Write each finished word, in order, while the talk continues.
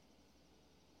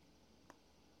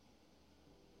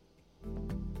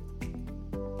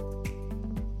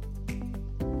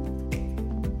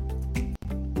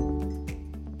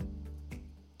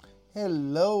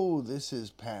Hello, this is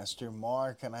Pastor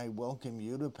Mark, and I welcome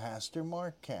you to Pastor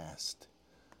Markcast.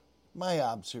 My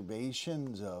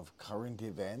observations of current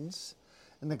events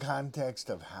in the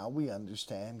context of how we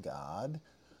understand God,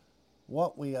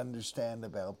 what we understand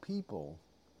about people,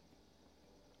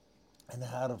 and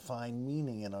how to find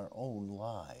meaning in our own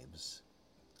lives.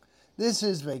 This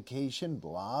is Vacation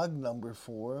Blog number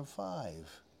 4 of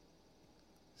 5.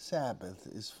 Sabbath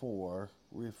is for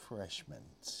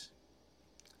refreshments.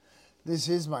 This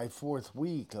is my 4th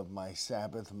week of my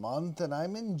Sabbath month, and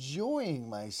I'm enjoying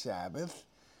my Sabbath,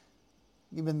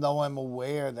 even though I'm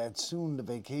aware that soon the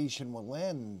vacation will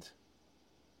end,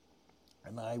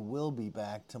 and I will be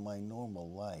back to my normal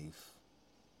life.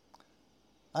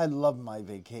 I love my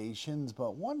vacations,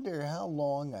 but wonder how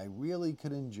long I really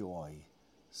could enjoy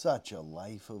such a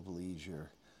life of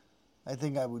leisure. I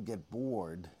think I would get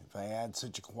bored if I had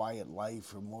such a quiet life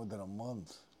for more than a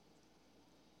month.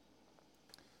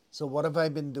 So what have I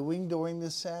been doing during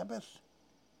this Sabbath?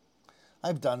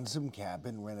 I've done some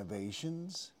cabin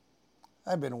renovations.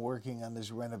 I've been working on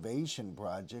this renovation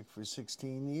project for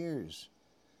 16 years.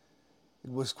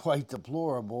 It was quite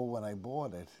deplorable when I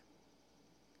bought it.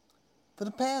 For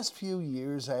the past few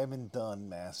years, I haven't done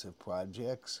massive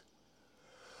projects,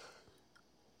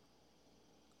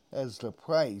 as the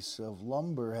price of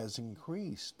lumber has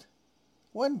increased.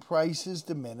 When prices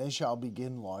diminish, I'll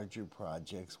begin larger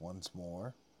projects once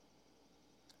more.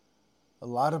 A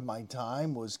lot of my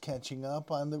time was catching up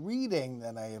on the reading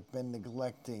that I have been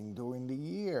neglecting during the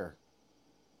year.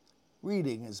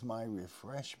 Reading is my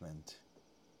refreshment.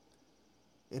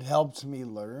 It helps me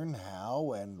learn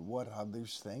how and what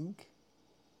others think,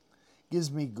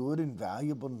 gives me good and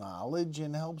valuable knowledge,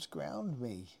 and helps ground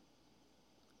me.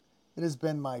 It has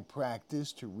been my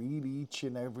practice to read each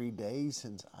and every day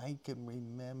since I can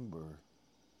remember.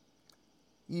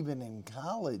 Even in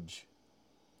college,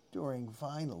 during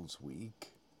finals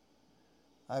week,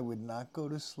 I would not go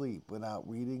to sleep without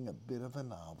reading a bit of a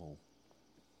novel.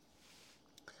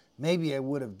 Maybe I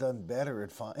would have done better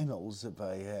at finals if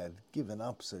I had given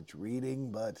up such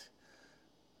reading, but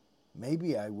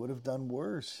maybe I would have done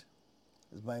worse,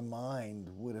 as my mind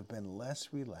would have been less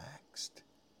relaxed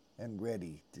and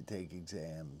ready to take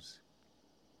exams.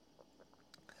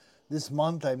 This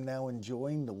month, I'm now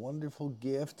enjoying the wonderful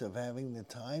gift of having the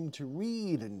time to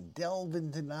read and delve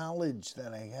into knowledge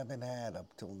that I haven't had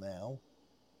up till now.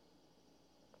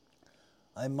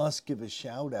 I must give a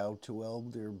shout out to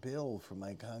Elder Bill from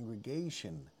my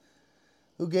congregation,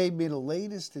 who gave me the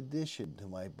latest addition to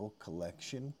my book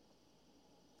collection.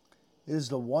 It is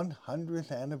the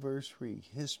 100th anniversary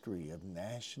history of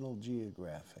National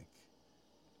Geographic.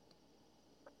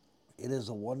 It is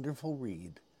a wonderful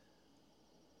read.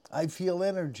 I feel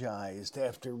energized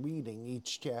after reading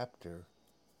each chapter.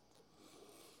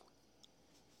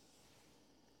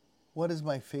 What is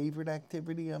my favorite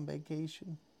activity on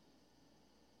vacation?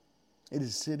 It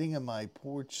is sitting in my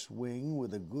porch swing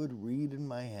with a good read in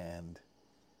my hand.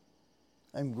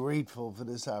 I'm grateful for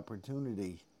this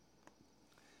opportunity.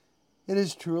 It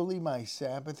is truly my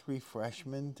Sabbath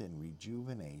refreshment and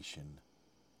rejuvenation.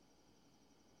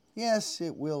 Yes,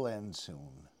 it will end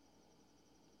soon,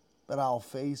 but I'll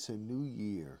face a new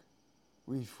year,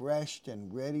 refreshed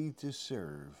and ready to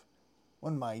serve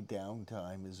when my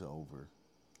downtime is over.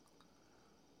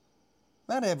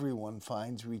 Not everyone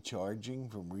finds recharging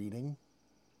from reading.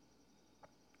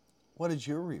 What is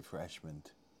your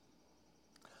refreshment?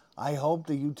 I hope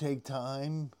that you take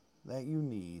time that you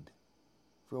need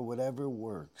for whatever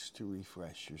works to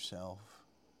refresh yourself.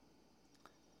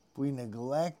 If we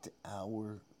neglect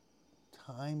our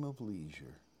time of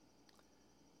leisure,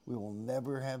 we will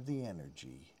never have the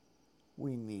energy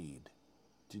we need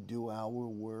to do our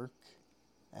work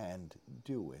and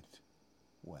do it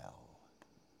well.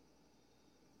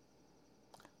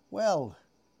 Well,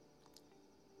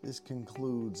 this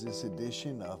concludes this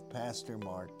edition of Pastor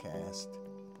Markcast.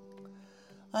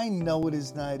 I know it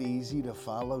is not easy to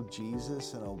follow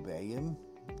Jesus and obey him,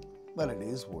 but it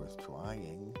is worth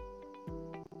trying.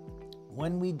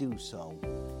 When we do so,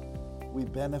 we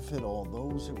benefit all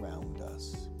those around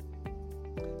us,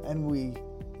 and we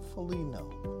fully know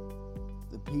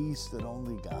the peace that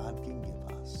only God can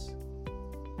give us.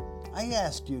 I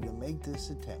ask you to make this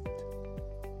attempt,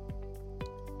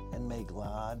 and may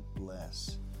God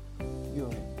bless your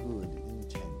good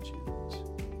intentions.